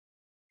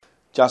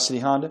Johnson City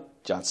Honda,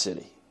 Johnson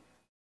City.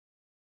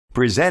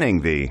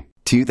 Presenting the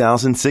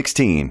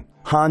 2016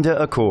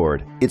 Honda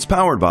Accord. It's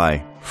powered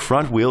by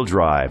front-wheel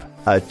drive,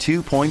 a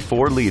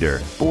 2.4-liter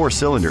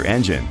four-cylinder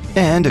engine,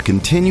 and a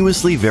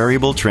continuously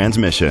variable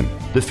transmission.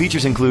 The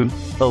features include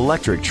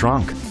electric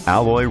trunk,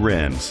 alloy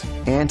rims,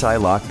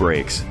 anti-lock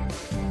brakes.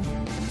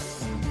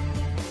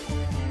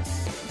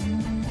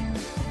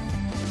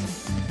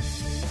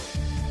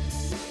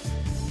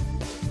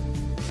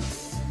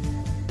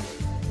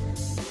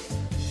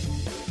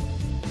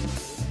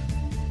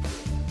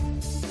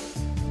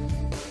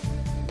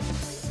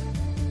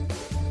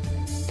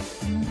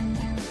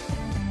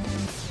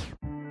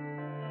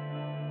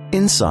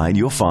 Inside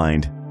you'll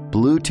find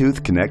Bluetooth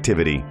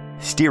connectivity,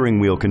 steering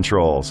wheel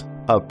controls,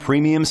 a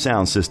premium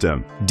sound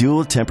system,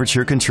 dual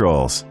temperature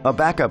controls, a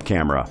backup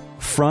camera,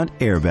 front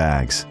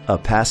airbags, a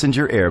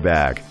passenger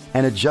airbag,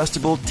 an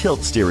adjustable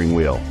tilt steering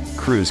wheel,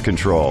 cruise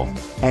control,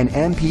 an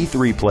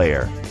MP3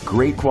 player.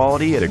 Great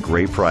quality at a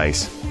great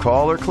price.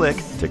 Call or click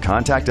to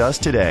contact us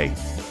today.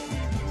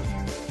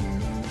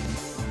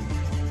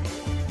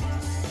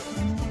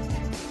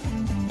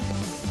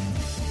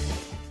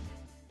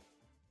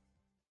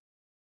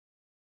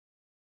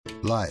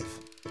 Life.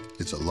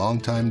 It's a long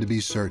time to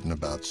be certain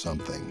about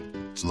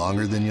something. It's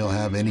longer than you'll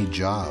have any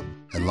job,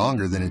 and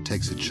longer than it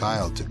takes a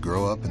child to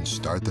grow up and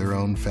start their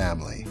own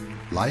family.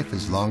 Life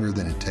is longer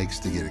than it takes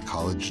to get a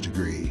college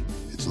degree.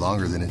 It's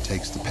longer than it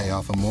takes to pay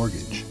off a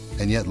mortgage.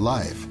 And yet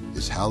life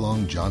is how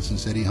long Johnson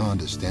City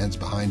Honda stands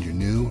behind your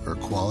new or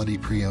quality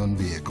pre-owned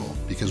vehicle,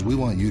 because we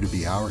want you to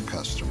be our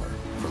customer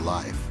for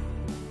life.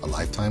 A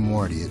lifetime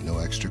warranty at no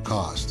extra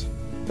cost.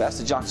 That's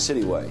the Johnson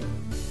City way.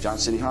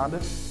 Johnson City Honda,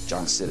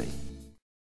 Johnson City.